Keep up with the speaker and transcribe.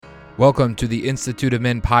Welcome to the Institute of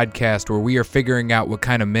Men podcast, where we are figuring out what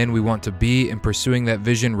kind of men we want to be and pursuing that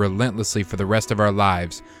vision relentlessly for the rest of our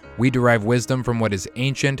lives. We derive wisdom from what is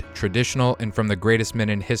ancient, traditional, and from the greatest men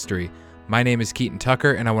in history. My name is Keaton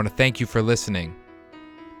Tucker, and I want to thank you for listening.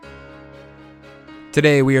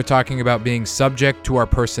 Today we are talking about being subject to our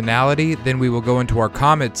personality, then we will go into our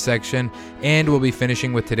comments section, and we'll be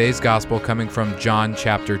finishing with today's gospel coming from John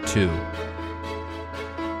chapter 2.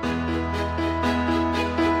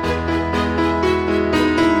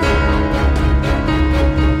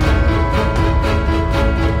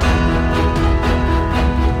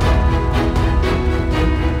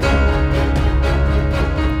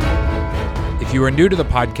 If you are new to the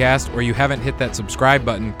podcast or you haven't hit that subscribe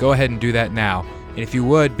button, go ahead and do that now. And if you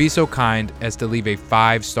would, be so kind as to leave a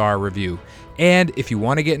 5-star review. And if you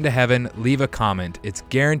want to get into heaven, leave a comment. It's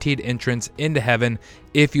guaranteed entrance into heaven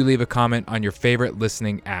if you leave a comment on your favorite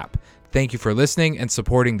listening app. Thank you for listening and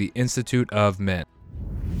supporting the Institute of Men.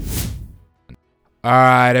 All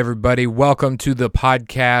right, everybody, welcome to the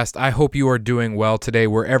podcast. I hope you are doing well today,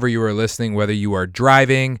 wherever you are listening, whether you are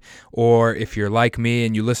driving or if you're like me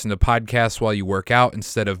and you listen to podcasts while you work out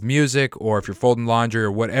instead of music, or if you're folding laundry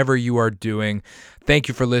or whatever you are doing. Thank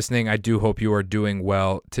you for listening. I do hope you are doing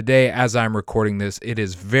well. Today, as I'm recording this, it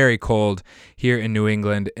is very cold here in New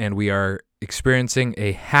England, and we are experiencing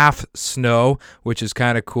a half snow, which is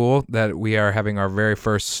kind of cool that we are having our very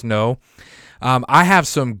first snow. I have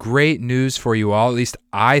some great news for you all. At least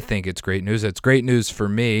I think it's great news. It's great news for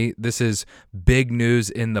me. This is big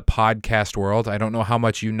news in the podcast world. I don't know how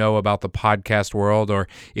much you know about the podcast world or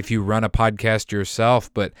if you run a podcast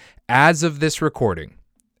yourself, but as of this recording,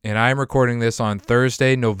 and I'm recording this on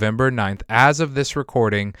Thursday, November 9th, as of this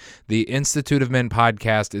recording, the Institute of Men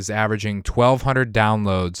podcast is averaging 1,200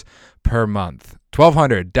 downloads per month.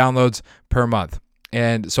 1,200 downloads per month.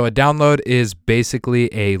 And so a download is basically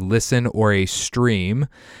a listen or a stream.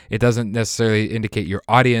 It doesn't necessarily indicate your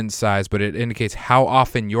audience size, but it indicates how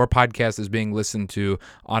often your podcast is being listened to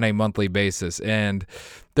on a monthly basis. And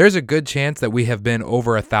there's a good chance that we have been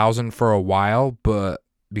over 1,000 for a while, but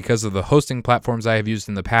because of the hosting platforms I have used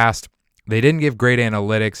in the past, they didn't give great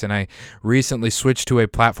analytics, and I recently switched to a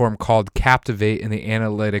platform called Captivate, and the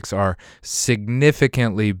analytics are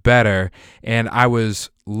significantly better. And I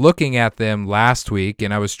was looking at them last week,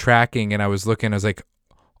 and I was tracking, and I was like,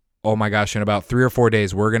 oh my gosh, in about 3 or 4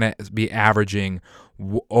 days, we're going to be averaging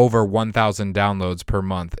over 1,000 downloads per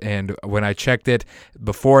month. And when I checked it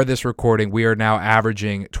before this recording, we are now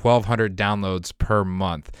averaging 1,200 downloads per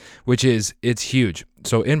month, it's huge.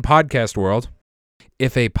 So in podcast world,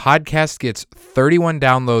 if a podcast gets 31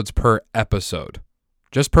 downloads per episode,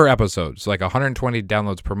 just per episode, it's like 120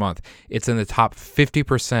 downloads per month, it's in the top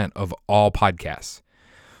 50% of all podcasts.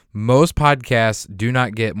 Most podcasts do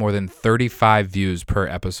not get more than 35 views per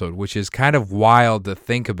episode, which is kind of wild to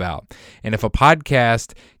think about. And if a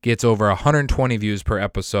podcast gets over 120 views per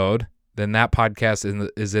episode, then that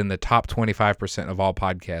podcast is in the top 25% of all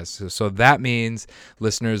podcasts. So that means,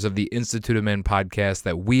 listeners of the Institute of Men podcast,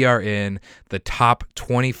 that we are in the top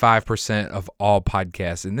 25% of all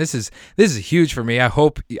podcasts. And this is huge for me. I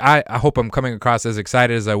hope I'm coming across as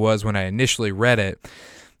excited as I was when I initially read it,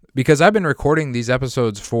 because I've been recording these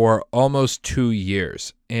episodes for almost 2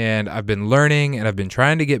 years, and I've been learning and I've been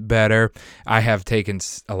trying to get better. I have taken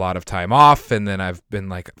a lot of time off, and then I've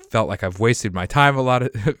been felt like I've wasted my time a lot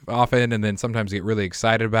often, and then sometimes get really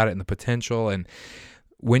excited about it and the potential. And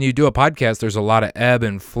when you do a podcast, there's a lot of ebb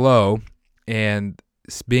and flow, and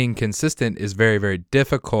being consistent is very, very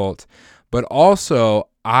difficult. But also,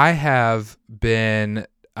 I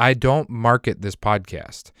don't market this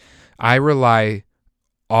podcast. I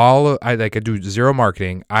do zero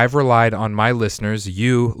marketing. I've relied on my listeners,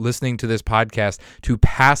 you listening to this podcast, to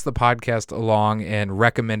pass the podcast along and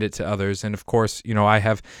recommend it to others. And of course, I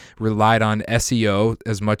have relied on SEO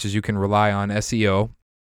as much as you can rely on SEO.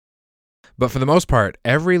 But for the most part,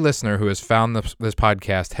 every listener who has found this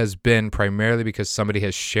podcast has been primarily because somebody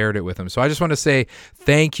has shared it with them. So I just want to say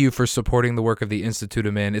thank you for supporting the work of the Institute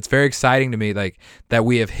of Men. It's very exciting to me that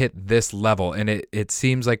we have hit this level, and it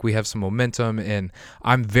seems like we have some momentum, and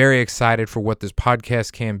I'm very excited for what this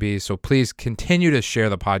podcast can be. So please continue to share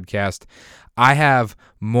the podcast. I have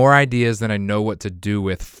more ideas than I know what to do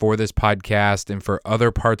with for this podcast and for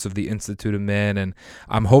other parts of the Institute of Men, and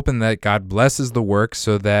I'm hoping that God blesses the work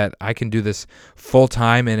so that I can do this full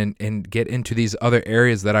time and get into these other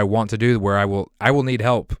areas that I want to do, where I will need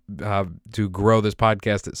help to grow this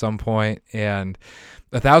podcast at some point. And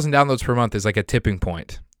 1,000 downloads per month is like a tipping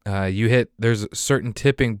point. There's certain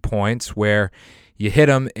tipping points where you hit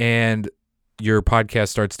them and your podcast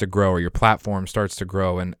starts to grow, or your platform starts to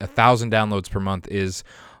grow, and 1,000 downloads per month is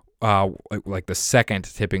like the second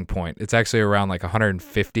tipping point. It's actually around like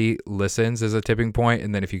 150 listens is a tipping point,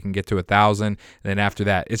 and then if you can get to 1,000, then after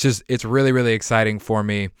that, it's really really exciting for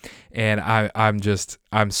me, and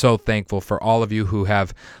I'm so thankful for all of you who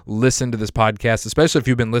have listened to this podcast, especially if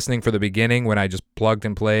you've been listening for the beginning when I just plugged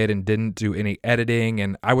and played and didn't do any editing,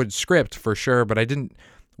 and I would script for sure, but I didn't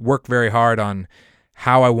work very hard on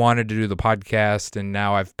how I wanted to do the podcast, and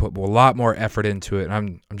now I've put a lot more effort into it.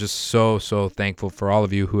 And I'm just so thankful for all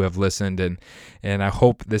of you who have listened, and I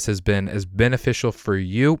hope this has been as beneficial for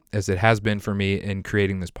you as it has been for me in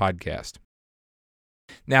creating this podcast.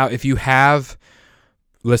 Now, if you have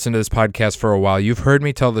listened to this podcast for a while, you've heard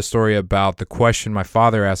me tell the story about the question my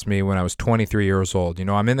father asked me when I was 23 years old. You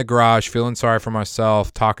know, I'm in the garage feeling sorry for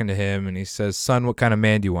myself, talking to him, and he says, "Son, what kind of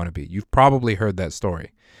man do you want to be?" You've probably heard that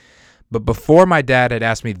story. But before my dad had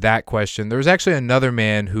asked me that question, there was actually another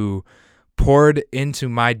man who poured into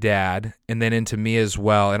my dad and then into me as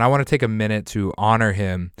well. And I want to take a minute to honor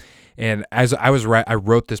him. And as I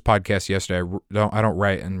wrote this podcast yesterday. I don't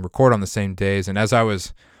write and record on the same days. And as I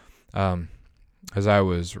was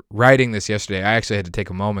writing this yesterday, I actually had to take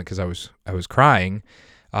a moment because I was crying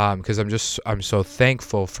because I'm so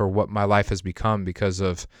thankful for what my life has become because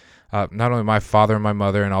of not only my father and my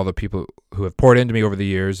mother and all the people who have poured into me over the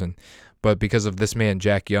years, but because of this man,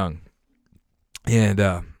 Jack Young. And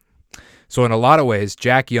so in a lot of ways,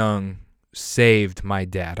 Jack Young saved my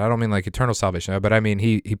dad. I don't mean like eternal salvation, but I mean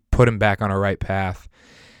he put him back on a right path.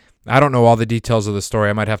 I don't know all the details of the story.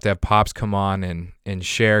 I might have to have Pops come on and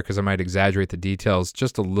share because I might exaggerate the details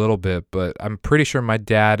just a little bit, but I'm pretty sure my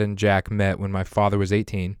dad and Jack met when my father was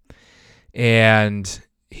 18. And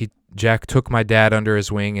Jack took my dad under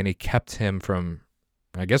his wing, and he kept him from,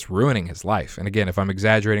 I guess, ruining his life. And again, if I'm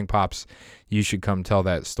exaggerating, Pops, you should come tell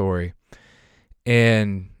that story.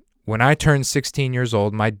 And when I turned 16 years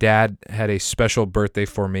old, my dad had a special birthday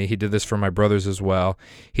for me. He did this for my brothers as well.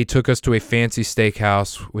 He took us to a fancy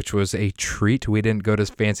steakhouse, which was a treat. We didn't go to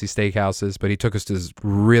fancy steakhouses, but he took us to this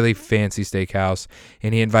really fancy steakhouse,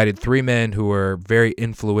 and he invited 3 men who were very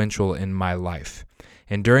influential in my life.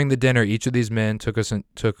 And during the dinner, each of these men took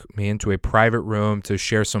me into a private room to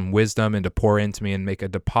share some wisdom and to pour into me and make a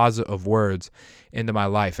deposit of words into my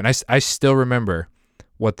life. And I still remember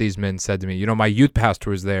what these men said to me. You know, my youth pastor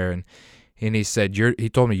was there, and he said, he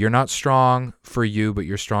told me, "You're not strong for you, but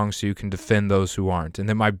you're strong so you can defend those who aren't." And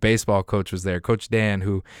then my baseball coach was there, Coach Dan,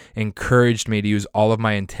 who encouraged me to use all of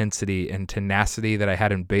my intensity and tenacity that I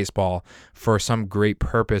had in baseball for some great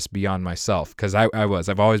purpose beyond myself. Because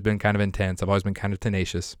I've always been kind of intense. I've always been kind of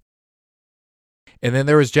tenacious. And then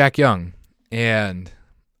there was Jack Young. And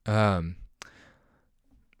I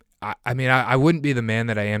wouldn't be the man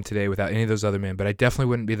that I am today without any of those other men, but I definitely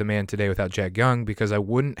wouldn't be the man today without Jack Young, because I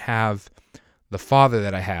wouldn't have the father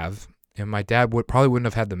that I have, and my dad probably wouldn't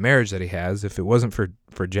have had the marriage that he has if it wasn't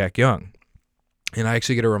for Jack Young. And I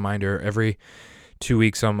actually get a reminder every 2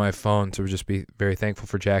 weeks on my phone to just be very thankful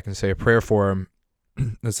for Jack and say a prayer for him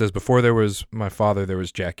that says, "Before there was my father, there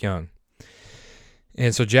was Jack Young."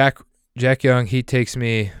 And so Jack Young, he takes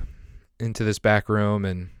me into this back room,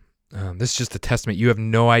 and this is just a testament. You have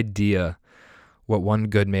no idea what one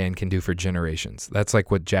good man can do for generations. That's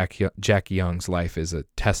like what Jack Young's life is a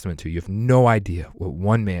testament to. You have no idea what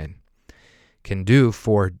one man can do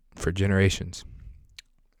for generations.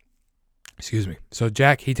 Excuse me. So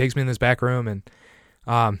Jack, he takes me in this back room, and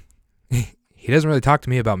he doesn't really talk to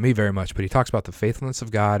me about me very much, but he talks about the faithfulness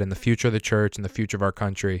of God and the future of the church and the future of our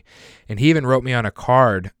country. And he even wrote me on a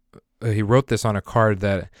card. He wrote this on a card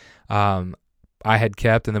that I had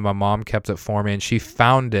kept, and then my mom kept it for me, and she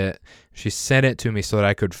found it. She sent it to me so that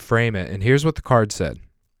I could frame it. And here's what the card said.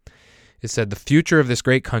 It said, "The future of this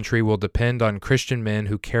great country will depend on Christian men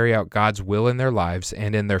who carry out God's will in their lives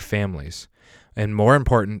and in their families. And more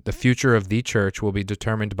important, the future of the church will be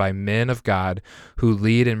determined by men of God who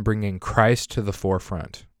lead in bringing Christ to the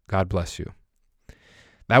forefront. God bless you."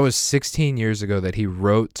 That was 16 years ago that he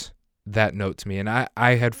wrote that note to me, and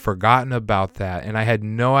I had forgotten about that, and I had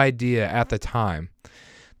no idea at the time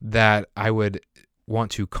that I would want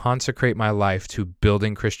to consecrate my life to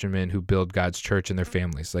building Christian men who build God's church and their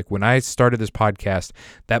families. Like when I started this podcast,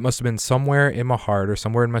 that must have been somewhere in my heart or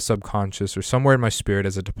somewhere in my subconscious or somewhere in my spirit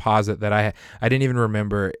as a deposit that I didn't even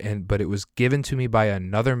remember, but it was given to me by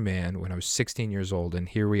another man when I was 16 years old, and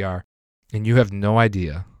here we are. And you have no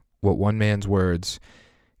idea what one man's words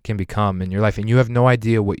can become in your life, and you have no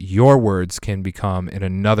idea what your words can become in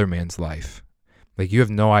another man's life. Like, you have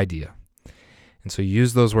no idea. And so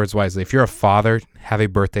use those words wisely. If you're a father, have a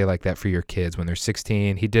birthday like that for your kids when they're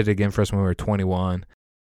 16. He did it again for us when we were 21.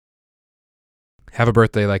 Have a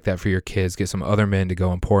birthday like that for your kids. Get some other men to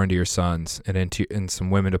go and pour into your sons, and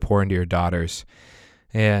some women to pour into your daughters.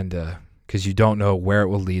 And because you don't know where it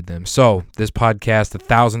will lead them. So this podcast,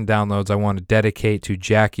 1,000 downloads, I want to dedicate to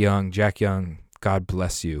Jack Young. Jack Young, God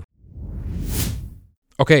bless you.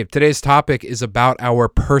 Okay, today's topic is about our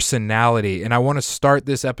personality, and I want to start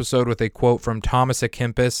this episode with a quote from Thomas à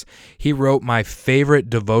Kempis. He wrote my favorite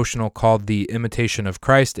devotional called The Imitation of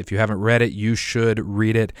Christ. If you haven't read it, you should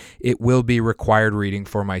read it. It will be required reading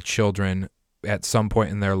for my children at some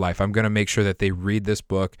point in their life. I'm going to make sure that they read this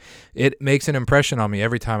book. It makes an impression on me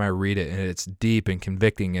every time I read it, and it's deep and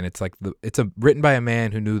convicting, and it's like written by a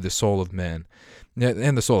man who knew the soul of men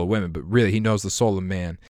and the soul of women, but really he knows the soul of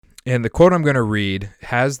man. And the quote I'm going to read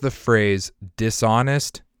has the phrase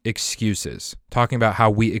dishonest excuses, talking about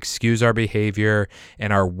how we excuse our behavior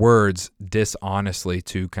and our words dishonestly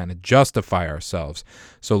to kind of justify ourselves.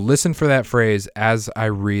 So listen for that phrase as I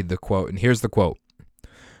read the quote. And here's the quote.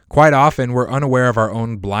 Quite often, we're unaware of our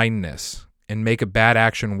own blindness and make a bad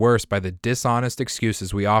action worse by the dishonest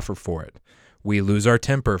excuses we offer for it. We lose our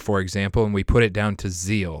temper, for example, and we put it down to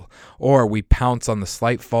zeal, or we pounce on the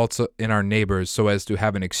slight faults in our neighbors so as to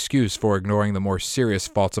have an excuse for ignoring the more serious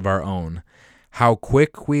faults of our own. How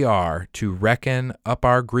quick we are to reckon up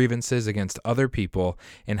our grievances against other people,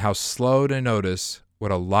 and how slow to notice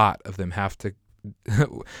what a lot of them have to,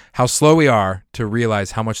 how slow we are to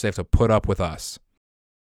realize how much they have to put up with us.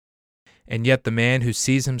 And yet the man who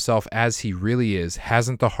sees himself as he really is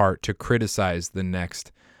hasn't the heart to criticize the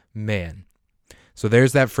next man. So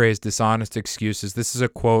there's that phrase, dishonest excuses. This is a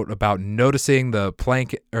quote about noticing the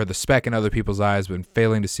plank or the speck in other people's eyes, but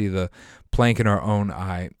failing to see the plank in our own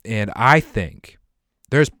eye. And I think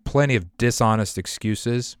there's plenty of dishonest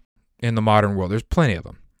excuses in the modern world. There's plenty of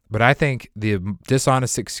them. But I think the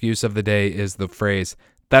dishonest excuse of the day is the phrase,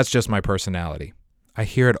 that's just my personality. I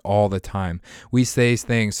hear it all the time. We say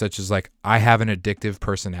things such as like, I have an addictive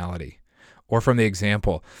personality. Or from the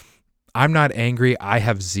example, I'm not angry, I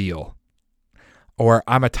have zeal. Or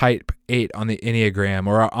I'm a type 8 on the Enneagram,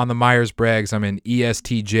 or on the Myers-Briggs, I'm an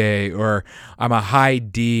ESTJ, or I'm a high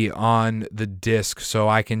D on the DISC, so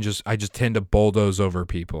I just tend to bulldoze over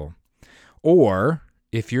people. Or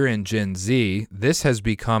if you're in Gen Z, this has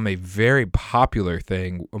become a very popular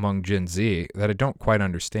thing among Gen Z that I don't quite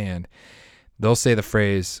understand. They'll say the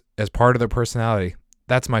phrase, as part of their personality,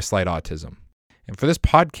 that's my slight autism. And for this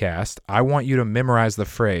podcast, I want you to memorize the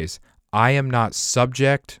phrase, I am not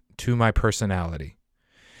subject to my personality.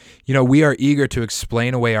 You know, we are eager to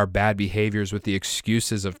explain away our bad behaviors with the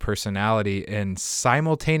excuses of personality, and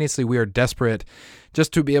simultaneously we are desperate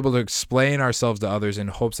just to be able to explain ourselves to others in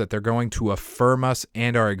hopes that they're going to affirm us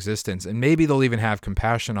and our existence, and maybe they'll even have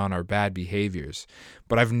compassion on our bad behaviors.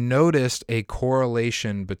 But I've noticed a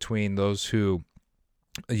correlation between those who,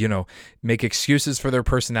 make excuses for their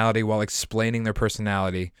personality while explaining their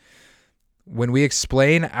personality. When we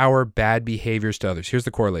explain our bad behaviors to others, here's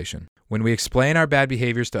the correlation. When we explain our bad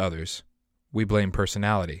behaviors to others, we blame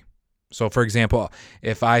personality. So, for example,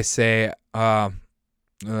 if I say, let's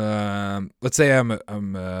say I'm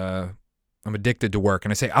addicted to work,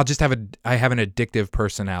 and I say I have an addictive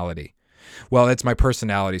personality. Well, it's my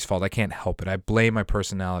personality's fault. I can't help it. I blame my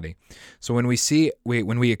personality. So when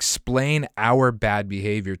we explain our bad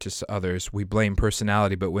behavior to others, we blame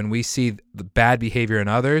personality. But when we see the bad behavior in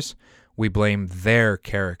others, we blame their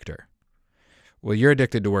character. Well, you're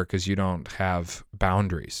addicted to work because you don't have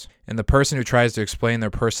boundaries. And the person who tries to explain their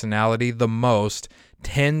personality the most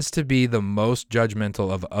tends to be the most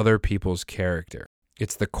judgmental of other people's character.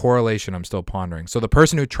 It's the correlation I'm still pondering. So the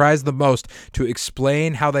person who tries the most to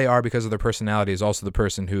explain how they are because of their personality is also the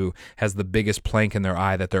person who has the biggest plank in their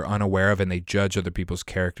eye that they're unaware of, and they judge other people's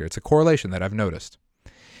character. It's a correlation that I've noticed.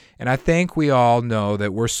 And I think we all know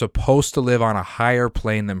that we're supposed to live on a higher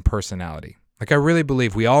plane than personality. Like, I really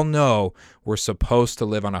believe we all know we're supposed to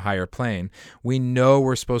live on a higher plane. We know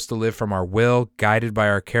we're supposed to live from our will, guided by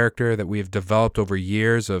our character that we have developed over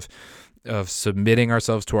years of submitting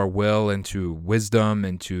ourselves to our will and to wisdom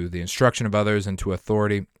and to the instruction of others and to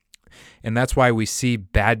authority. And that's why we see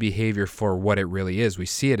bad behavior for what it really is. We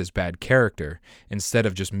see it as bad character instead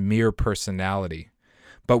of just mere personality.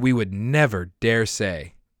 But we would never dare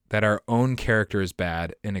say that our own character is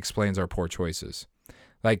bad and explains our poor choices.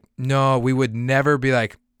 Like, no, we would never be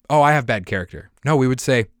like, oh, I have bad character. No, we would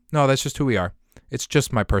say, no, that's just who we are. It's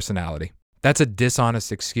just my personality. That's a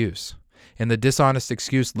dishonest excuse. And the dishonest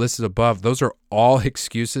excuse listed above, those are all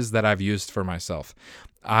excuses that I've used for myself.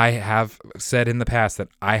 I have said in the past that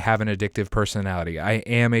I have an addictive personality. I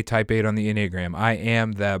am a type 8 on the Enneagram. I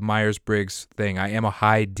am the Myers-Briggs thing. I am a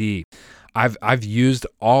high D. I've used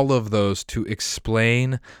all of those to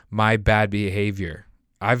explain my bad behavior.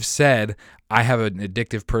 I've said I have an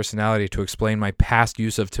addictive personality to explain my past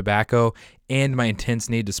use of tobacco and my intense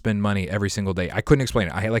need to spend money every single day. I couldn't explain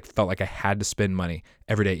it. I felt like I had to spend money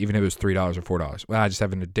every day, even if it was $3 or $4. Well, I just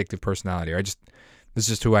have an addictive personality. This is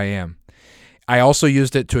just who I am. I also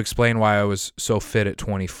used it to explain why I was so fit at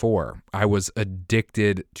 24. I was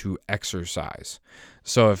addicted to exercise.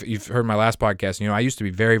 So if you've heard my last podcast, I used to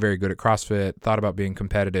be very, very good at CrossFit, thought about being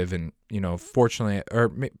competitive, and, fortunately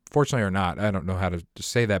or not, I don't know how to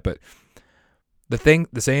say that, but the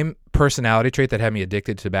same personality trait that had me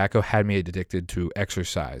addicted to tobacco had me addicted to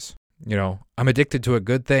exercise. I'm addicted to a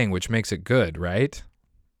good thing, which makes it good, right?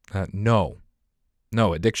 No,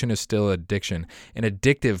 addiction is still addiction. An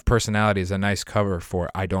addictive personality is a nice cover for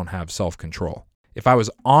I don't have self-control. If I was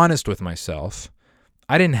honest with myself,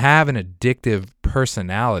 I didn't have an addictive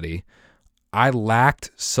personality. I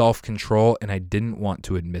lacked self-control, and I didn't want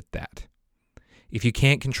to admit that. If you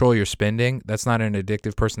can't control your spending, that's not an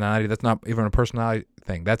addictive personality. That's not even a personality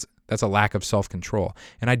thing. That's a lack of self-control.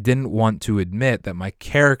 And I didn't want to admit that my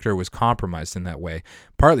character was compromised in that way,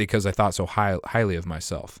 partly because I thought so highly of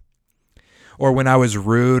myself. Or when I was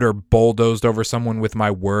rude or bulldozed over someone with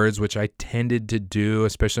my words, which I tended to do,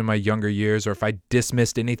 especially in my younger years, or if I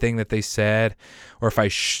dismissed anything that they said, or if I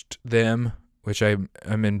shht them, which I'm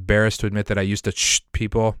embarrassed to admit that I used to shht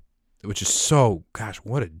people, which is gosh,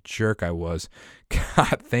 what a jerk I was.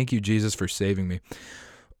 God, thank you, Jesus, for saving me.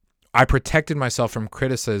 I protected myself from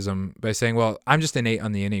criticism by saying, well, I'm just an 8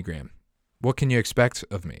 on the Enneagram. What can you expect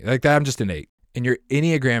of me? Like that, I'm just an 8. And your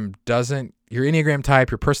Enneagram type,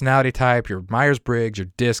 your personality type, your Myers-Briggs, your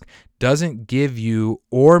DISC doesn't give you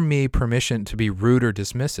or me permission to be rude or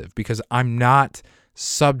dismissive because I'm not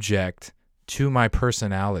subject to my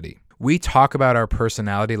personality. We talk about our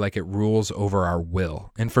personality like it rules over our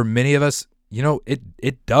will. And for many of us,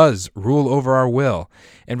 it does rule over our will.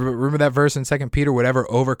 And remember that verse in 2 Peter, whatever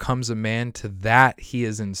overcomes a man, to that he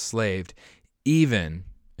is enslaved, even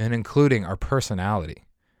and including our personality.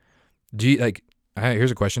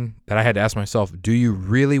 Here's a question that I had to ask myself. Do you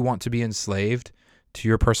really want to be enslaved to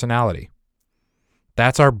your personality?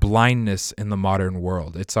 That's our blindness in the modern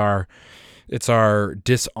world. It's our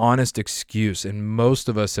dishonest excuse, and most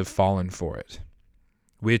of us have fallen for it.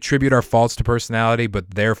 We attribute our faults to personality,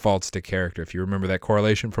 but their faults to character. If you remember that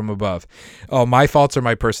correlation from above. Oh, my faults are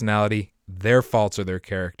my personality. Their faults are their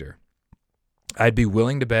character. I'd be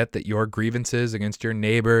willing to bet that your grievances against your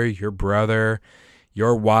neighbor, your brother,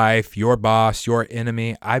 your wife, your boss, your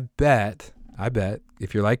enemy, I bet,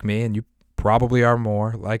 if you're like me, and you probably are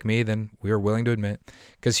more like me than we are willing to admit,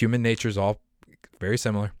 because human nature is all very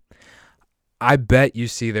similar, I bet you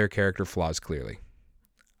see their character flaws clearly.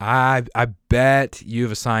 I bet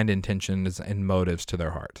you've assigned intentions and motives to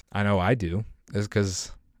their heart. I know I do. It's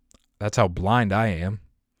because that's how blind I am.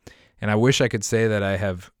 And I wish I could say that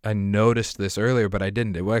I noticed this earlier, but I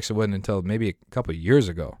didn't. It actually wasn't until maybe a couple of years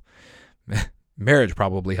ago. Marriage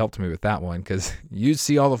probably helped me with that one because you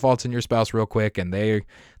see all the faults in your spouse real quick, and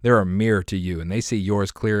they're a mirror to you, and they see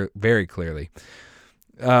yours very clearly.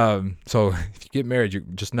 So if you get married, you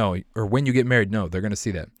just know, or when you get married, no, they're going to see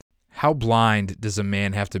that. How blind does a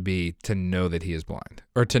man have to be to know that he is blind,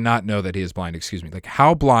 or to not know that he is blind? Excuse me. Like,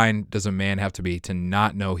 how blind does a man have to be to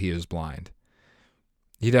not know he is blind?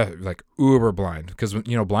 He'd have uber blind, because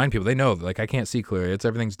blind people, they know I can't see clearly.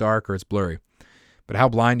 Everything's dark or it's blurry. But how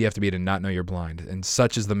blind do you have to be to not know you're blind? And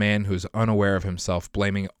such is the man who is unaware of himself,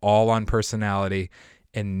 blaming all on personality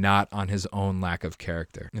and not on his own lack of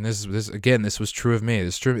character. And this was true of me.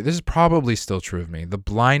 This is probably still true of me. The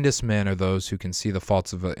blindest men are those who can see the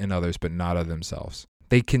faults in others, but not of themselves.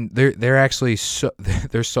 They're actually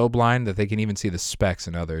they're so blind that they can even see the specks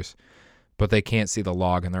in others, but they can't see the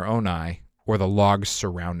log in their own eye or the logs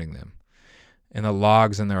surrounding them. And the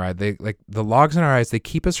logs in their eye, the logs in our eyes, they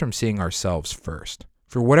keep us from seeing ourselves first.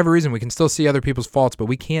 For whatever reason, we can still see other people's faults, but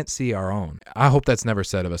we can't see our own. I hope that's never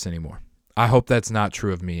said of us anymore. I hope that's not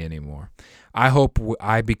true of me anymore. I hope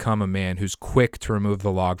I become a man who's quick to remove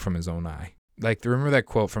the log from his own eye. Remember that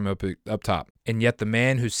quote from up top. And yet the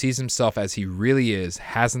man who sees himself as he really is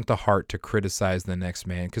hasn't the heart to criticize the next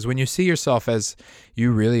man. Because when you see yourself as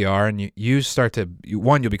you really are, and you start to,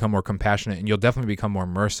 you'll become more compassionate, and you'll definitely become more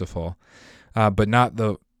merciful. But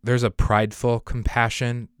there's a prideful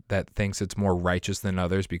compassion that thinks it's more righteous than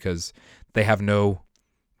others because they have no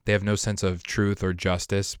sense of truth or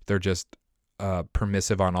justice. They're just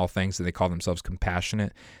permissive on all things, and they call themselves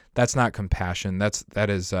compassionate. That's not compassion. That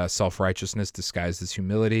is self-righteousness disguised as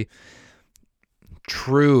humility.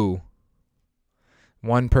 True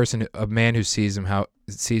One person, a man who sees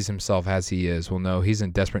himself as he is, will know he's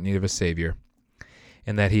in desperate need of a Savior,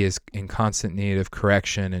 and that he is in constant need of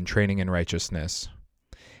correction and training in righteousness.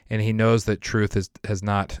 And he knows that truth has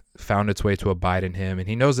not found its way to abide in him, and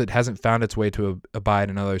he knows it hasn't found its way to abide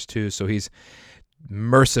in others too. So he's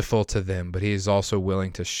merciful to them, but he is also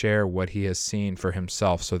willing to share what he has seen for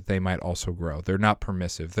himself, so that they might also grow. They're not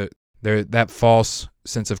permissive. That false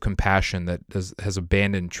sense of compassion that has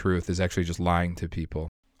abandoned truth is actually just lying to people.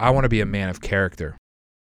 I want to be a man of character.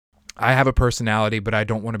 I have a personality, but I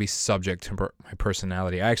don't want to be subject to my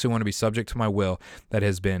personality. I actually want to be subject to my will that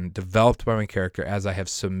has been developed by my character as I have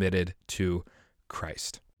submitted to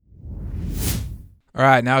Christ. All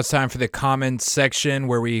right, now it's time for the comments section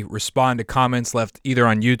where we respond to comments left either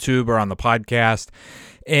on YouTube or on the podcast.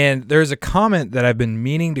 And there's a comment that I've been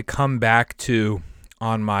meaning to come back to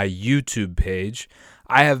on my YouTube page.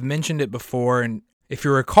 I have mentioned it before, and if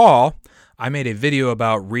you recall, I made a video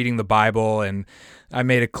about reading the Bible, and I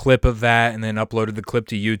made a clip of that and then uploaded the clip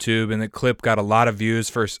to YouTube, and the clip got a lot of views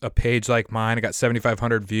for a page like mine. It got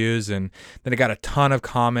 7,500 views, and then it got a ton of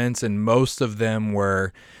comments, and most of them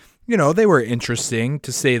were, they were interesting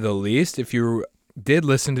to say the least. If you did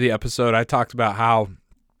listen to the episode, I talked about how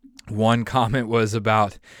one comment was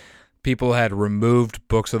about people had removed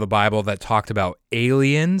books of the Bible that talked about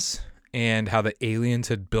aliens and how the aliens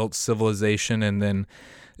had built civilization, and then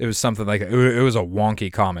it was something like it was a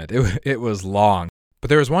wonky comment. It was long. But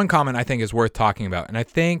there was one comment I think is worth talking about, and I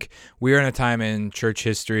think we are in a time in church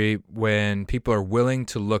history when people are willing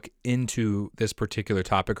to look into this particular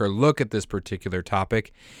topic or look at this particular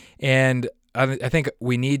topic, and I think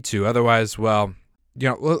we need to. Otherwise,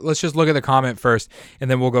 let's just look at the comment first, and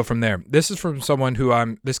then we'll go from there. This is from someone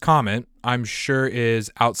who this comment, I'm sure,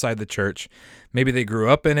 is outside the church. Maybe they grew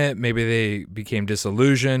up in it, maybe they became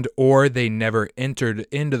disillusioned, or they never entered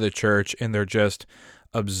into the church and they're just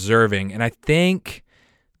observing. And I think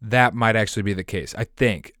that might actually be the case. I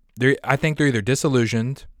think they're either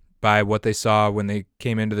disillusioned by what they saw when they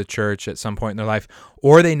came into the church at some point in their life,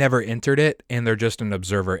 or they never entered it and they're just an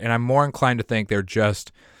observer. And I'm more inclined to think they're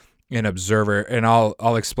just an observer, and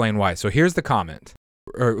I'll explain why. So here's the comment.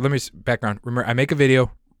 Or let me background. Remember, I make a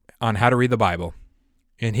video on how to read the Bible,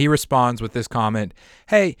 and he responds with this comment: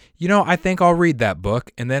 hey, I think I'll read that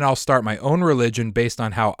book, and then I'll start my own religion based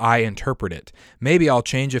on how I interpret it. Maybe I'll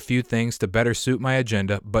change a few things to better suit my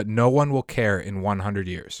agenda, but no one will care in 100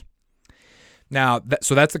 years. Now,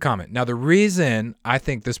 so that's the comment. Now, the reason I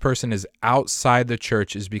think this person is outside the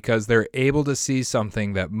church is because they're able to see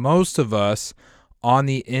something that most of us on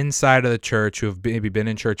the inside of the church, who have maybe been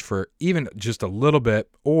in church for even just a little bit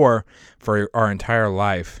or for our entire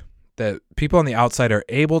life, that people on the outside are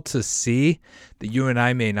able to see that you and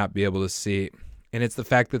I may not be able to see. And it's the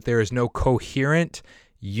fact that there is no coherent,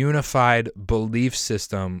 unified belief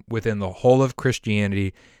system within the whole of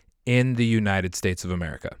Christianity in the United States of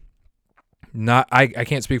America. I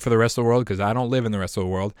can't speak for the rest of the world because I don't live in the rest of the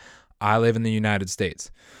world. I live in the United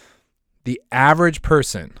States. The average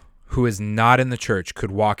person who is not in the church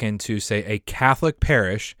could walk into, say, a Catholic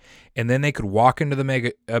parish, and then they could walk into the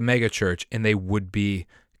mega church, and they would be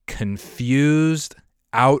confused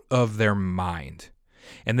out of their mind.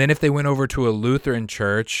 And then if they went over to a Lutheran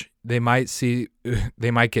church, they might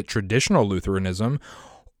get traditional Lutheranism,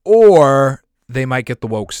 or they might get the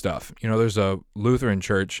woke stuff. There's a Lutheran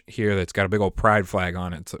church here that's got a big old pride flag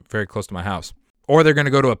on it. It's very close to my house. Or they're going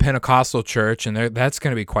to go to a Pentecostal church, and that's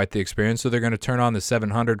going to be quite the experience. So they're going to turn on the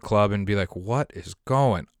 700 Club and be like, what is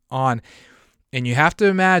going on? And you have to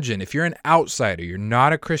imagine, if you're an outsider, you're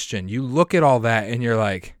not a Christian, you look at all that and you're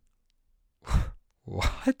like,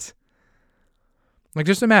 what? Like,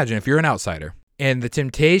 just imagine if you're an outsider. And the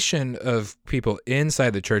temptation of people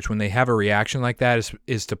inside the church when they have a reaction like that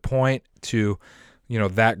is to point to,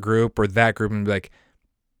 that group and be like,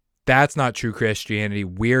 that's not true Christianity.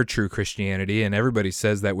 We're true Christianity. And everybody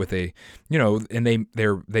says that with a, and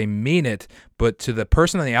they mean it. But to the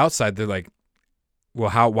person on the outside, they're like,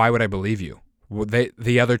 well, why would I believe you? Well,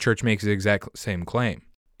 the other church makes the exact same claim.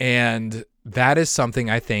 And that is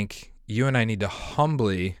something I think you and I need to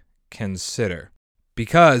humbly consider.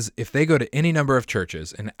 Because if they go to any number of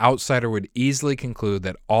churches, an outsider would easily conclude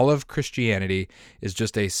that all of Christianity is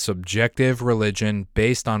just a subjective religion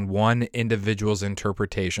based on one individual's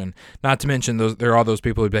interpretation. Not to mention, there are all those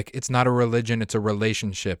people who'd be like, it's not a religion, it's a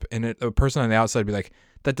relationship. And a person on the outside would be like,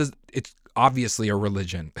 it's obviously a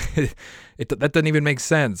religion. That doesn't even make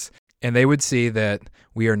sense. And they would see that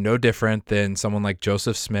we are no different than someone like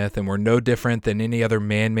Joseph Smith, and we're no different than any other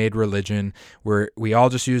man-made religion, where we all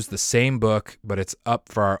just use the same book, but it's up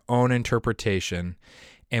for our own interpretation.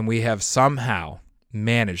 And we have somehow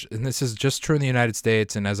managed, and this is just true in the United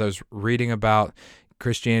States, and as I was reading about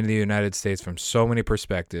Christianity in the United States from so many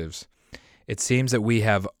perspectives, it seems that we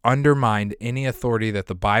have undermined any authority that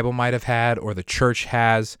the Bible might have had or the church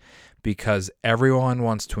has, because everyone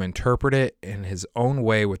wants to interpret it in his own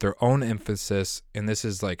way with their own emphasis, and this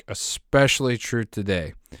is like especially true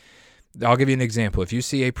today. I'll give you an example. If you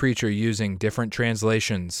see a preacher using different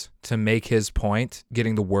translations to make his point,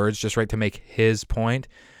 getting the words just right to make his point,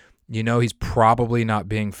 you know he's probably not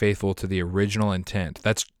being faithful to the original intent.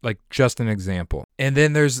 That's like just an example. And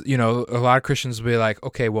then there's, a lot of Christians will be like,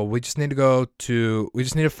 okay, well, we just need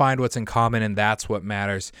to find what's in common, and that's what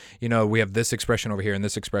matters. We have this expression over here, and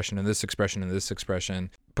this expression, and this expression, and this expression,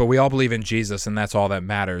 but we all believe in Jesus, and that's all that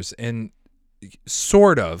matters. And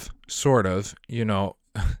sort of,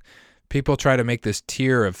 people try to make this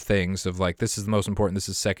tier of things of like, this is the most important, this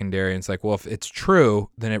is secondary. And it's like, well, if it's true,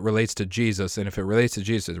 then it relates to Jesus. And if it relates to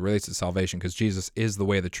Jesus, it relates to salvation, because Jesus is the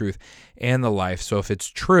way, the truth, and the life. So if it's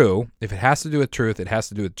true, if it has to do with truth, it has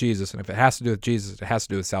to do with Jesus. And if it has to do with Jesus, it has to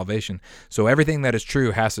do with salvation. So everything that is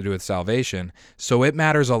true has to do with salvation. So it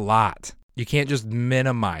matters a lot. You can't just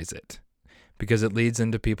minimize it, because it leads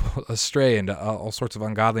into people astray, into all sorts of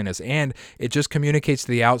ungodliness. And it just communicates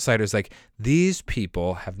to the outsiders, like, these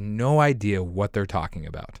people have no idea what they're talking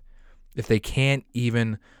about if they can't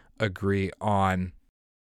even agree on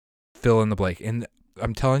fill in the blank. And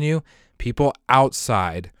I'm telling you, people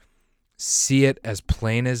outside see it as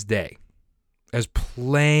plain as day. As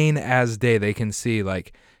plain as day. They can see,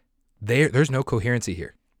 like, there's no coherency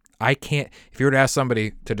here. I can't, if you were to ask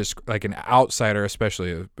somebody to describe, like an outsider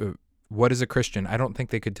especially, what is a Christian? I don't think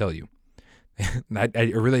they could tell you.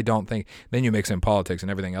 I really don't think. Then you mix in politics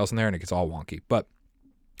and everything else in there, and it gets all wonky. But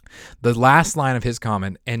the last line of his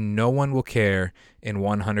comment, and no one will care in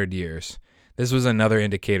 100 years. This was another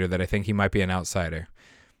indicator that I think he might be an outsider,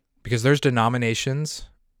 because there's denominations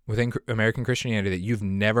within American Christianity that you've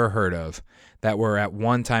never heard of that were at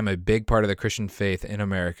one time a big part of the Christian faith in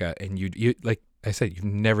America, and you like I said, you've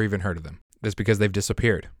never even heard of them. That's because they've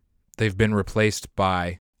disappeared. They've been replaced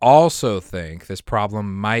by. Also think this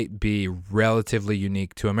problem might be relatively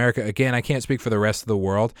unique to America. Again, I can't speak for the rest of the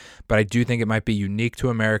world, but I do think it might be unique to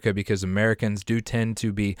America, because Americans do tend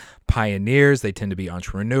to be pioneers. They tend to be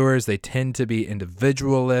entrepreneurs. They tend to be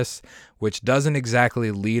individualists, which doesn't exactly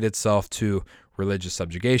lead itself to religious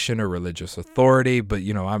subjugation or religious authority. But, I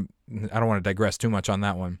don't want to digress too much on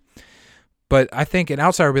that one. But I think an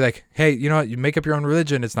outsider would be like, hey, you know what? You make up your own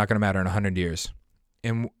religion. It's not going to matter in 100 years.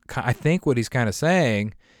 And I think what he's kind of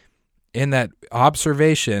saying in that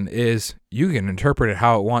observation is, you can interpret it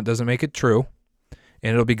how it want, doesn't make it true,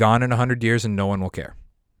 and it'll be gone in 100 years and no one will care.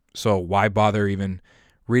 So why bother even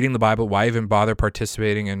reading the Bible? Why even bother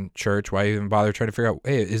participating in church? Why even bother trying to figure out,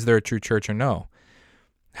 hey, is there a true church or no?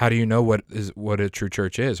 How do you know what a true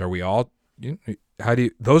church is? Are we all,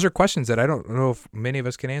 those are questions that I don't know if many of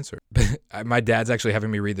us can answer. My dad's actually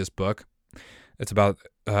having me read this book. It's about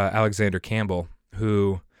Alexander Campbell,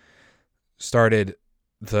 who started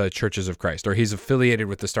the Churches of Christ, or he's affiliated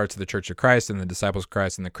with the starts of the Church of Christ and the Disciples of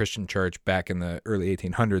Christ and the Christian church back in the early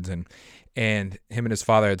 1800s. And him and his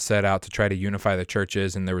father had set out to try to unify the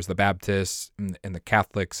churches, and there was the Baptists and the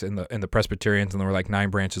Catholics and the Presbyterians, and there were like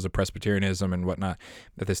 9 branches of Presbyterianism and whatnot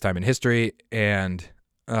at this time in history. And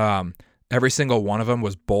every single one of them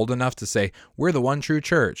was bold enough to say, we're the one true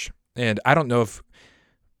church. And I don't know if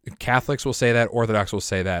Catholics will say that, Orthodox will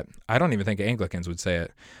say that. I don't even think Anglicans would say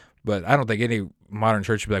it. But I don't think any modern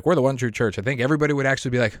church would be like, we're the one true church. I think everybody would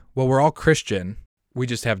actually be like, well, we're all Christian. We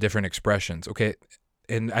just have different expressions. Okay.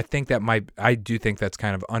 And I think I do think that's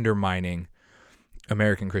kind of undermining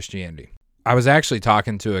American Christianity. I was actually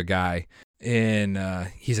talking to a guy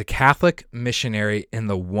he's a Catholic missionary in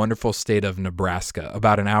the wonderful state of Nebraska,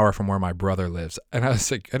 about an hour from where my brother lives. And I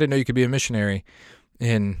was like, I didn't know you could be a missionary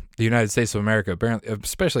in the United States of America, apparently,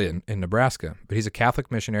 especially in Nebraska. But he's a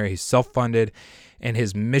Catholic missionary. He's self-funded, and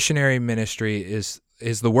his missionary ministry is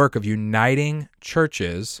the work of uniting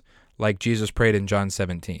churches like Jesus prayed in John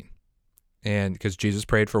 17. And because Jesus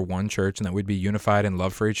prayed for one church and that we'd be unified in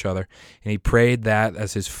love for each other. And he prayed that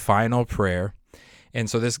as his final prayer. And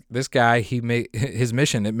so this guy, he made his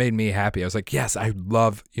mission, it made me happy. I was like, yes, I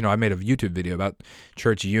love, I made a YouTube video about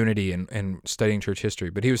church unity and studying church history.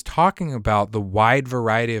 But he was talking about the wide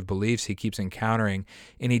variety of beliefs he keeps encountering,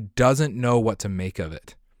 and he doesn't know what to make of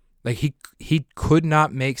it. Like he could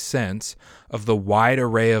not make sense of the wide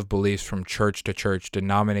array of beliefs from church to church,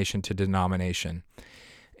 denomination to denomination.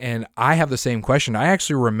 And I have the same question. I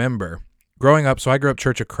actually remember growing up, so I grew up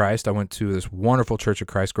Church of Christ. I went to this wonderful Church of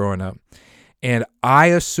Christ growing up. And I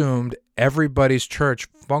assumed everybody's church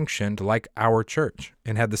functioned like our church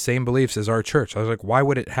and had the same beliefs as our church. I was like, why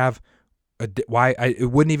would it have it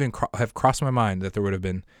wouldn't even have crossed my mind that there would have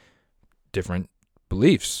been different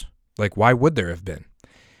beliefs. Like, why would there have been?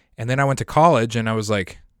 And then I went to college and I was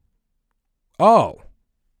like, oh,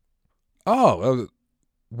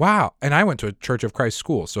 wow. And I went to a Church of Christ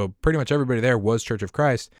school. So pretty much everybody there was Church of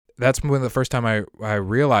Christ. That's when the first time I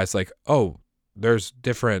realized, like, oh, there's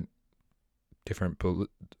different,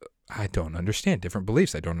 I don't understand, different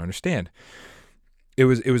beliefs I don't understand. It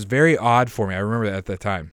was very odd for me. I remember that at the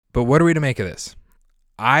time. But what are we to make of this?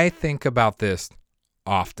 I think about this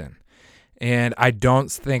often. And I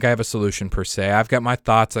don't think I have a solution per se. I've got my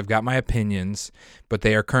thoughts, I've got my opinions, but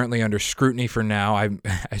they are currently under scrutiny for now.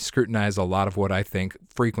 I scrutinize a lot of what I think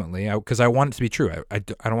frequently because I want it to be true. I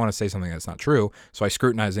don't want to say something that's not true, so I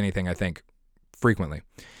scrutinize anything I think frequently.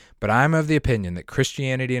 But I'm of the opinion that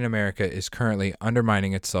Christianity in America is currently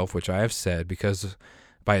undermining itself, which I have said, because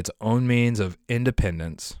by its own means of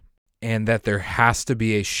independence, and that there has to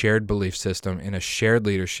be a shared belief system and a shared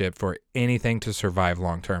leadership for anything to survive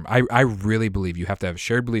long term. I really believe you have to have a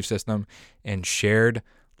shared belief system and shared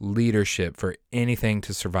leadership for anything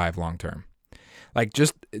to survive long term. Like,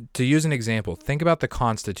 just to use an example, think about the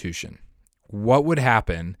Constitution. What would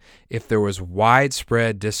happen if there was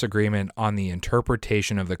widespread disagreement on the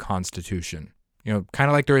interpretation of the Constitution? You know, kind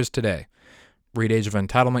of like there is today. Read Age of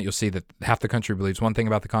Entitlement, you'll see that half the country believes one thing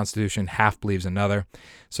about the Constitution, half believes another.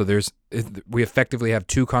 So we effectively have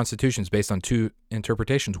two constitutions based on two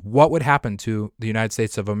interpretations. What would happen to the United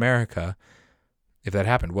States of America if that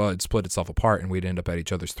happened? Well, it'd split itself apart and we'd end up at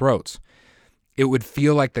each other's throats. It would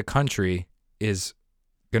feel like the country is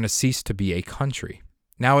going to cease to be a country.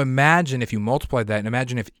 Now imagine if you multiplied that, and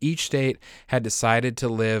imagine if each state had decided to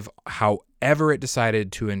live however it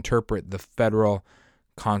decided to interpret the federal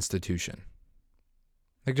Constitution.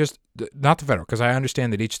 Like, just not the federal, because I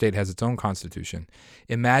understand that each state has its own constitution.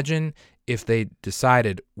 Imagine if they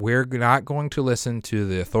decided, we're not going to listen to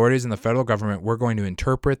the authorities in the federal government. We're going to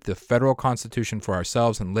interpret the federal constitution for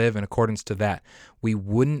ourselves and live in accordance to that. We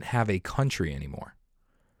wouldn't have a country anymore.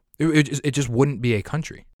 It just wouldn't be a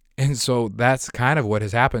country. And so that's kind of what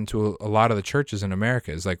has happened to a lot of the churches in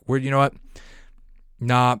America. Is like, you know what?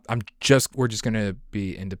 Nah, we're just going to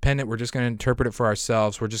be independent. We're just going to interpret it for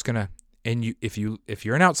ourselves. We're just going to. And if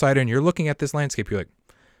you're an outsider and you're looking at this landscape, you're like,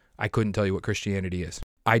 I couldn't tell you what Christianity is.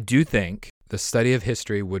 I do think the study of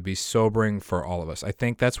history would be sobering for all of us. I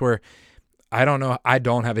think that's where, I don't know, I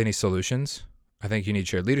don't have any solutions. I think you need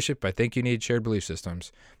shared leadership. I think you need shared belief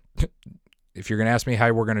systems. If you're going to ask me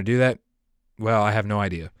how we're going to do that, well, I have no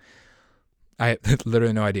idea. I have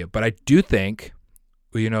literally no idea. But I do think,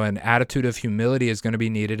 you know, an attitude of humility is going to be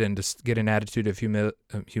needed, and to get an attitude of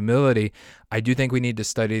humility, I do think we need to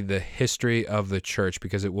study the history of the church,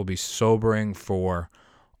 because it will be sobering for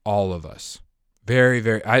all of us. Very,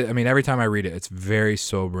 very, I mean, every time I read it, it's very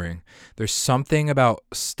sobering. There's something about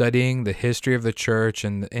studying the history of the church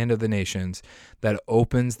and the end of the nations that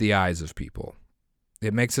opens the eyes of people.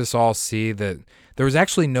 It makes us all see that there was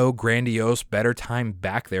actually no grandiose, better time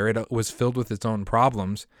back there. It was filled with its own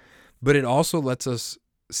problems. But it also lets us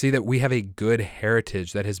see that we have a good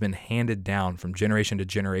heritage that has been handed down from generation to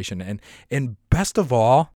generation. And best of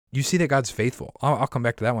all, you see that God's faithful. I'll come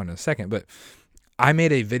back to that one in a second. But I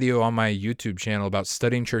made a video on my YouTube channel about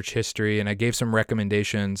studying church history, and I gave some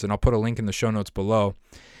recommendations, and I'll put a link in the show notes below.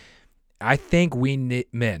 I think we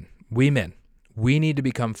men, we need to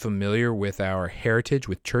become familiar with our heritage,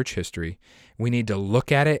 with church history. We need to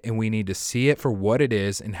look at it, and we need to see it for what it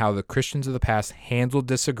is, and how the Christians of the past handled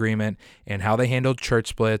disagreement, and how they handled church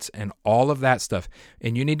splits and all of that stuff.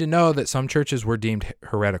 And you need to know that some churches were deemed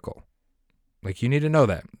heretical. Like, you need to know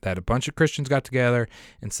that a bunch of Christians got together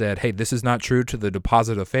and said, hey, this is not true to the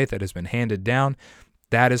deposit of faith that has been handed down.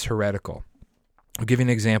 That is heretical. I'll give you an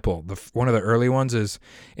example. One of the early ones is,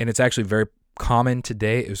 and it's actually very common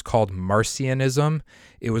today, it was called Marcionism.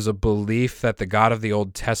 It was a belief that the God of the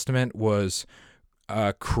Old Testament was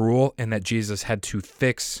cruel, and that Jesus had to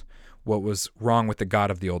fix what was wrong with the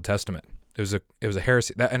God of the Old Testament. It was a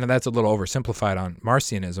heresy, and that's a little oversimplified on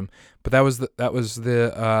Marcionism, but that was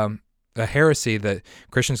the heresy that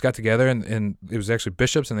Christians got together, and it was actually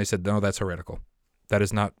bishops, and they said, no, that's heretical. That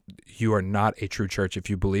is not, you are not a true church if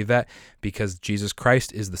you believe that, because Jesus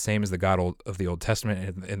Christ is the same as the God of the Old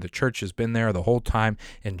Testament, and the church has been there the whole time,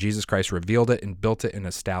 and Jesus Christ revealed it and built it and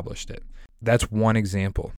established it. That's one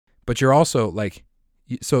example. But you're also like,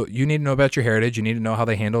 so you need to know about your heritage. You need to know how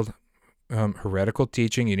they handled heretical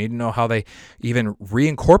teaching. You need to know how they even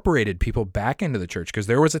reincorporated people back into the church, because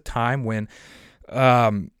there was a time when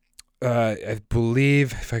I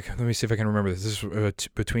believe, let me see if I can remember this. This is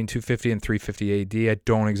between 250 and 350 AD. I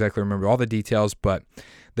don't exactly remember all the details, but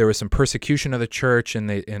there was some persecution of the church,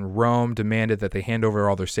 and Rome demanded that they hand over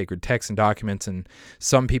all their sacred texts and documents, and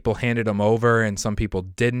some people handed them over and some people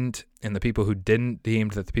didn't, and the people who didn't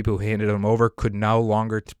deemed that the people who handed them over could no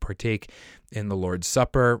longer partake in the Lord's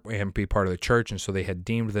Supper and be part of the church, and so they had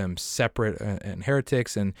deemed them separate and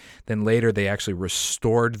heretics, and then later they actually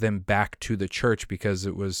restored them back to the church because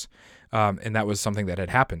it was, and that was something that had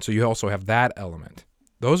happened. So you also have that element.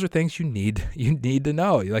 Those are things you need to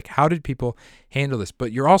know. Like, how did people handle this?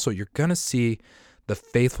 But you're going to see the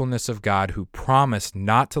faithfulness of God, who promised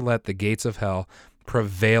not to let the gates of hell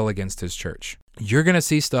prevail against his church. You're going to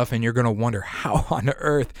see stuff and you're going to wonder, how on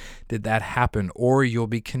earth did that happen? Or you'll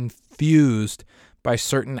be confused by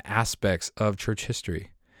certain aspects of church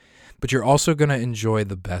history. But you're also going to enjoy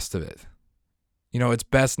the best of it. You know, it's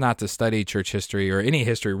best not to study church history or any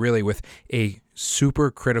history really with a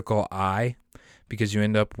super critical eye, because you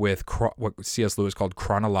end up with what C.S. Lewis called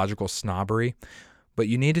chronological snobbery. But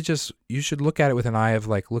you should look at it with an eye of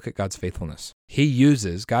look at God's faithfulness.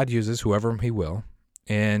 God uses whoever he will.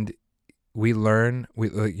 And we learn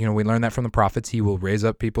that from the prophets. He will raise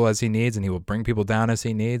up people as he needs, and he will bring people down as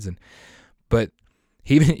he needs. But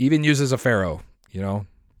he even uses a Pharaoh,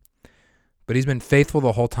 but he's been faithful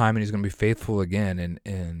the whole time, and he's going to be faithful again.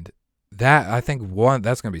 And that, I think,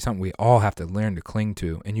 that's going to be something we all have to learn to cling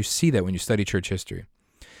to. And you see that when you study church history.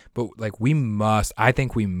 But we must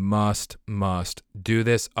do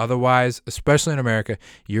this. Otherwise, especially in America,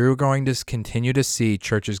 you're going to continue to see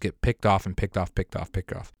churches get picked off.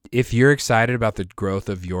 If you're excited about the growth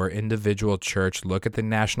of your individual church, look at the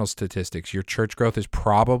national statistics. Your church growth is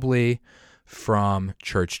probably from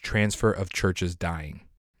church transfer of churches dying.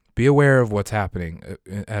 Be aware of what's happening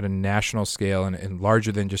at a national scale and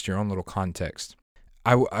larger than just your own little context.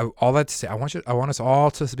 All that to say, I want us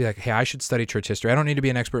all to be like, hey, I should study church history. I don't need to be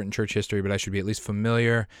an expert in church history, but I should be at least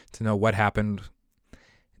familiar to know what happened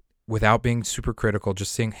without being super critical.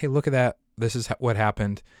 Just saying, hey, look at that. This is what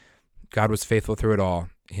happened. God was faithful through it all.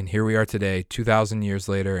 And here we are today, 2,000 years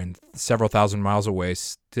later and several thousand miles away,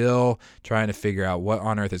 still trying to figure out what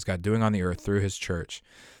on earth is God doing on the earth through his church.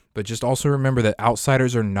 But just also remember that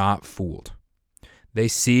outsiders are not fooled. They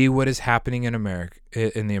see what is happening in America,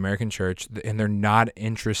 in the American church, and they're not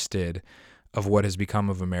interested of what has become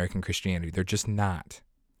of American Christianity. They're just not.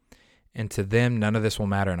 And to them, none of this will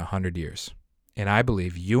matter in 100 years. And I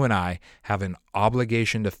believe you and I have an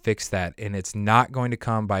obligation to fix that, and it's not going to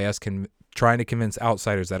come by us trying to convince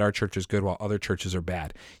outsiders that our church is good while other churches are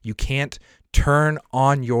bad. You can't turn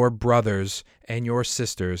on your brothers and your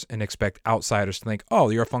sisters and expect outsiders to think, oh,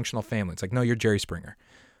 you're a functional family. It's like, no, you're Jerry Springer.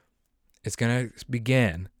 It's going to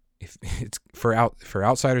begin, if it's for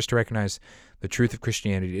outsiders to recognize the truth of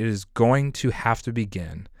Christianity, it is going to have to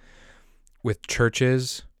begin with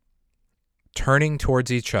churches turning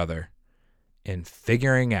towards each other and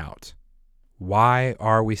figuring out, why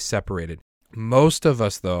are we separated? Most of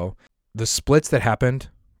us, though, the splits that happened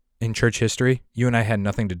in church history, you and I had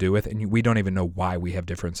nothing to do with, and we don't even know why we have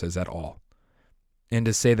differences at all. And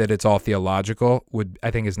to say that it's all theological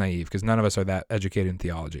I think is naive, because none of us are that educated in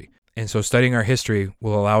theology. And so studying our history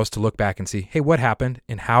will allow us to look back and see, hey, what happened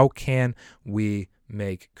and how can we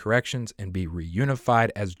make corrections and be reunified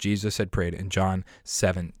as Jesus had prayed in John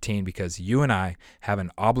 17, because you and I have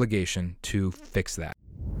an obligation to fix that.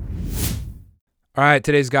 All right,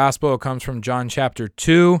 today's gospel comes from John chapter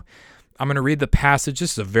 2. I'm going to read the passage.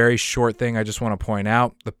 This is a very short thing I just want to point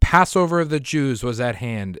out. The Passover of the Jews was at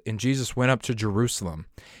hand, and Jesus went up to Jerusalem.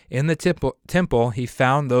 In the temple, he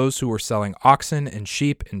found those who were selling oxen and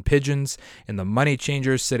sheep and pigeons and the money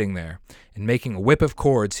changers sitting there. And making a whip of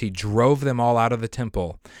cords, he drove them all out of the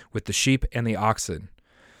temple with the sheep and the oxen.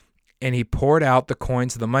 And he poured out the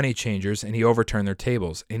coins of the money changers, and he overturned their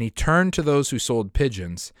tables. And he turned to those who sold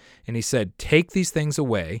pigeons, and he said, "Take these things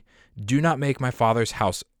away. Do not make my Father's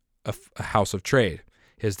house a house of trade."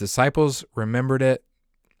 His disciples remembered it.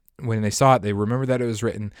 When they saw it, they remembered that it was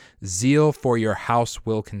written, "Zeal for your house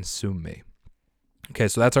will consume me." Okay,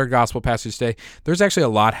 so that's our gospel passage today. There's actually a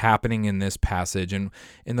lot happening in this passage, and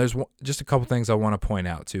there's just a couple things I want to point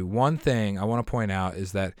out too. One thing I want to point out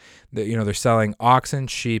is that they're selling oxen,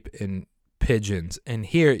 sheep, and pigeons, and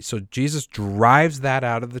here, so Jesus drives that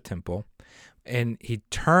out of the temple, and he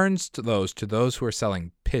turns to those who are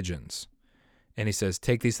selling pigeons. And he says,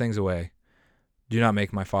 "Take these things away. Do not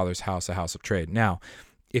make my Father's house a house of trade." Now,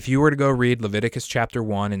 if you were to go read Leviticus chapter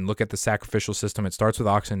 1 and look at the sacrificial system, it starts with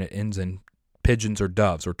oxen, it ends in pigeons or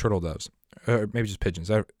doves or turtle doves, or maybe just pigeons.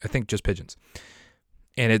 I think just pigeons.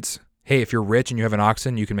 And it's Hey, if you're rich and you have an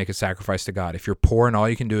oxen, you can make a sacrifice to God. If you're poor and all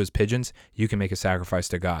you can do is pigeons, you can make a sacrifice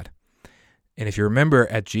to God. And if you remember,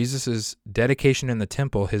 at Jesus' dedication in the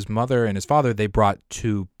temple, his mother and his father, they brought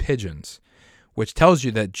 2 pigeons, which tells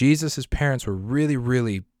you that Jesus' parents were really,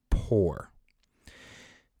 really poor.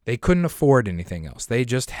 They couldn't afford anything else. They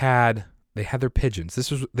had their pigeons.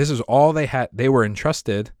 This is all they had. They were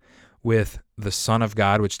entrusted with the Son of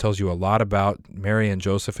God, which tells you a lot about Mary and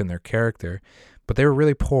Joseph and their character. But they were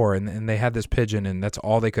really poor, and they had this pigeon, and that's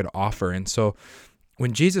all they could offer. And so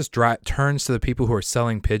when Jesus turns to the people who are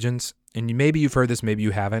selling pigeons, and maybe you've heard this, maybe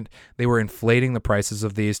you haven't, they were inflating the prices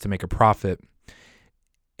of these to make a profit.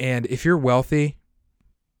 And if you're wealthy,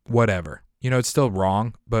 whatever. It's still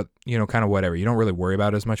wrong, but, kind of whatever. You don't really worry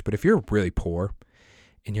about it as much. But if you're really poor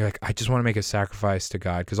and you're like, I just want to make a sacrifice to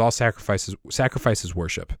God, because all sacrifice is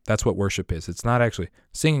worship. That's what worship is. It's not actually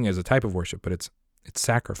singing as a type of worship, but it's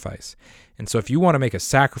sacrifice. And so if you want to make a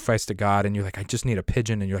sacrifice to God and you're like, I just need a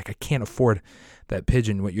pigeon, and you're like, I can't afford that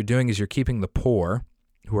pigeon, what you're doing is you're keeping the poor,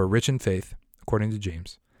 who are rich in faith, according to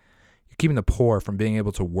James, you're keeping the poor from being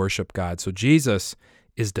able to worship God. So Jesus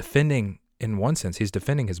is defending, in one sense, he's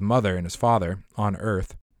defending his mother and his father on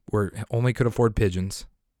earth, where only could afford pigeons.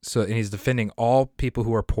 And he's defending all people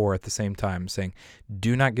who are poor at the same time, saying,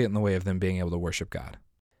 do not get in the way of them being able to worship God.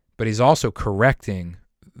 But he's also correcting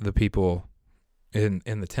the people in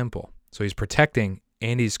the temple. So he's protecting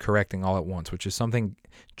and he's correcting all at once, which is something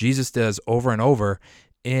Jesus does over and over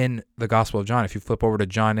in the Gospel of John. If you flip over to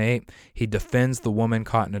John 8, he defends the woman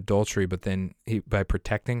caught in adultery, but then by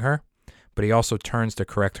protecting her, but he also turns to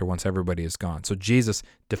correct her once everybody is gone. So Jesus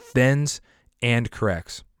defends and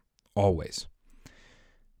corrects always.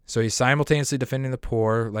 So he's simultaneously defending the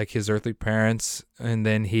poor, like his earthly parents, and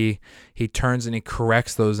then he turns and he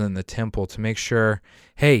corrects those in the temple to make sure,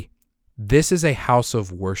 hey, this is a house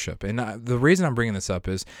of worship. And the reason I'm bringing this up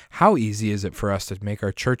is, how easy is it for us to make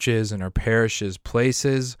our churches and our parishes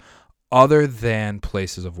places other than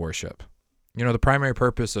places of worship? The primary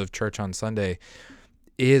purpose of church on Sunday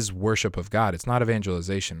is worship of God. It's not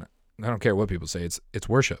evangelization. I don't care what people say. It's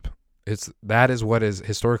worship. That is what has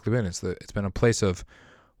historically been. It's been a place of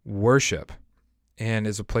worship, and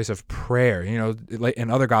is a place of prayer.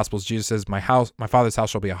 In other Gospels, Jesus says, my Father's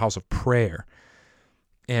house shall be a house of prayer.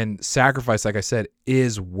 And sacrifice, like I said,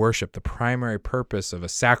 is worship. The primary purpose of a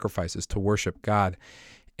sacrifice is to worship God.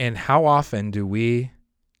 And how often do we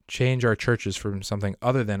change our churches from something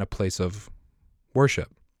other than a place of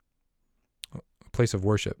worship? A place of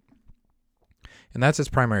worship. And that's its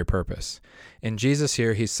primary purpose. And Jesus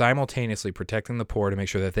here, he's simultaneously protecting the poor to make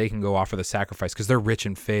sure that they can go offer the sacrifice, because they're rich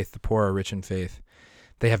in faith. The poor are rich in faith.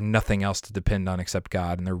 They have nothing else to depend on except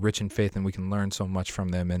God, and they're rich in faith, and we can learn so much from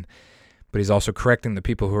them. But he's also correcting the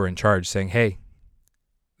people who are in charge, saying, hey,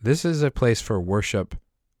 this is a place for worship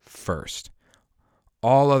first.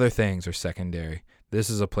 All other things are secondary. This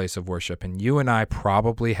is a place of worship. And you and I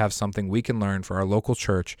probably have something we can learn for our local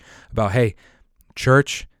church about, hey,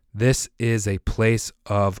 church, this is a place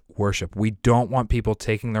of worship. We don't want people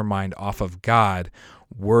taking their mind off of God,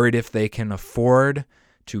 worried if they can afford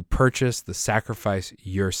to purchase the sacrifice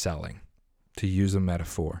you're selling, to use a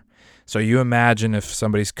metaphor. So you imagine if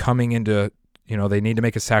somebody's coming into, they need to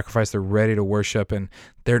make a sacrifice, they're ready to worship, and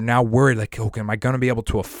they're now worried, like, okay, am I going to be able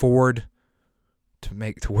to afford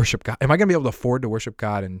to worship God? Am I going to be able to afford to worship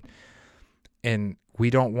God? And we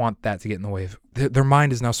don't want that to get in the way of, their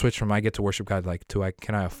mind is now switched from I get to worship God, like, to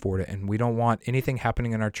can I afford it? And we don't want anything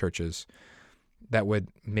happening in our churches that would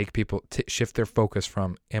make people shift their focus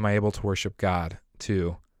from am I able to worship God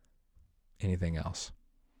to anything else.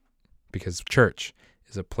 Because church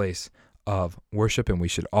is a place of worship, and we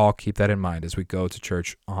should all keep that in mind as we go to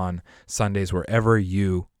church on Sundays, wherever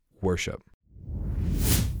you worship.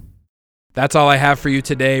 That's all I have for you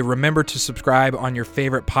today. Remember to subscribe on your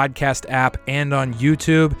favorite podcast app and on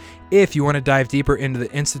YouTube. If you want to dive deeper into the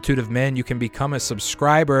Institute of Men, you can become a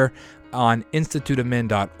subscriber on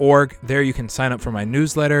instituteofmen.org. There you can sign up for my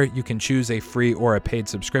newsletter. You can choose a free or a paid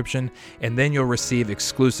subscription, and then you'll receive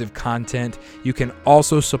exclusive content. You can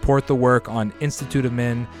also support the work on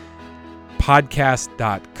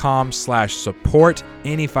instituteofmenpodcast.com/support.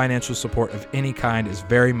 Any financial support of any kind is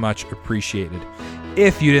very much appreciated.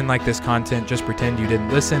 If you didn't like this content, just pretend you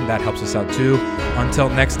didn't listen. That helps us out too. Until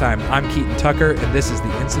next time, I'm Keaton Tucker, and this is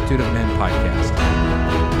the Institute of Men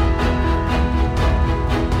podcast.